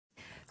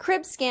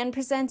CribScan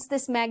presents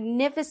this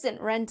magnificent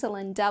rental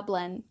in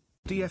Dublin.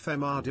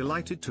 DFM are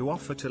delighted to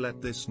offer to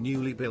let this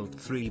newly built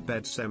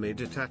 3-bed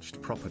semi-detached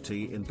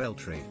property in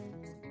Beltry.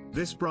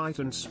 This bright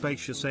and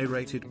spacious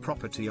A-rated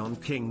property on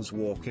King's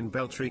Walk in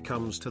Beltry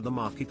comes to the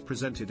market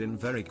presented in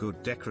very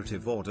good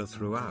decorative order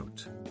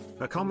throughout.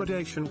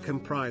 Accommodation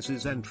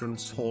comprises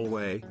entrance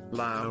hallway,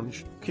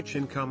 lounge,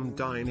 kitchen cum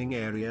dining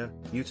area,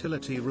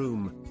 utility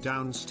room,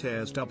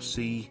 downstairs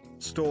WC,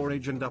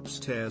 storage, and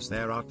upstairs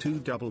there are 2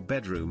 double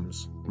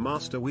bedrooms,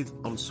 master with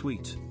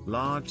ensuite,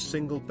 large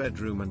single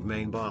bedroom and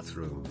main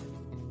bathroom.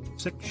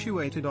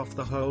 Situated off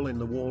the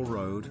hole-in-the-wall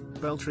road,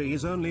 Beltry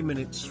is only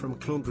minutes from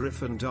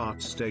Clongriff Dart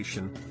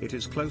Station. It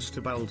is close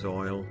to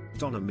Baldoyle,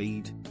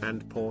 Donaghmede,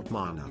 and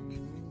Portmarnock.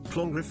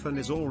 Clongriff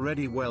is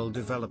already well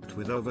developed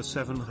with over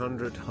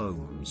 700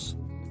 homes.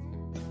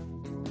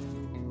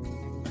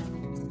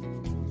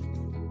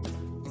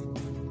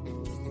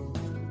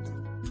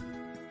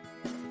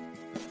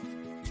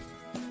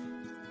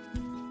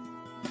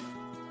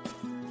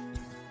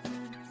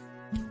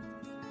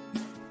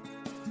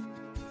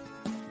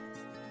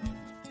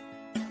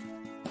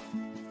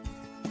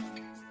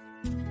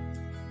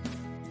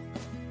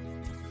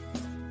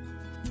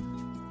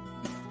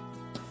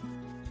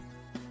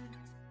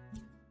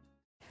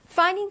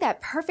 Finding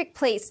that perfect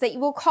place that you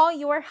will call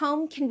your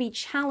home can be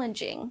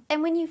challenging.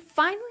 And when you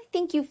finally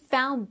think you've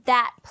found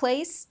that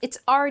place, it's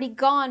already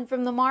gone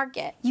from the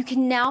market. You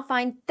can now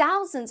find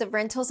thousands of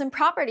rentals and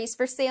properties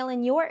for sale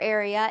in your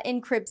area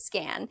in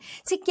CribScan.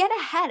 To get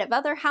ahead of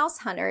other house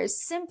hunters,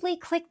 simply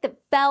click the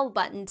bell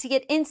button to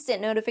get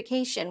instant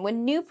notification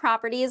when new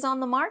property is on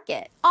the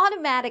market.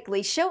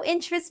 Automatically show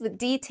interest with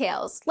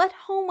details. Let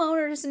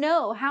homeowners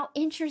know how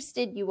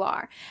interested you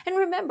are. And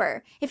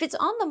remember, if it's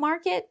on the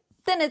market,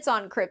 then it's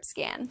on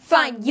CribScan.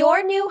 Find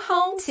your new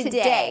home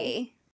today.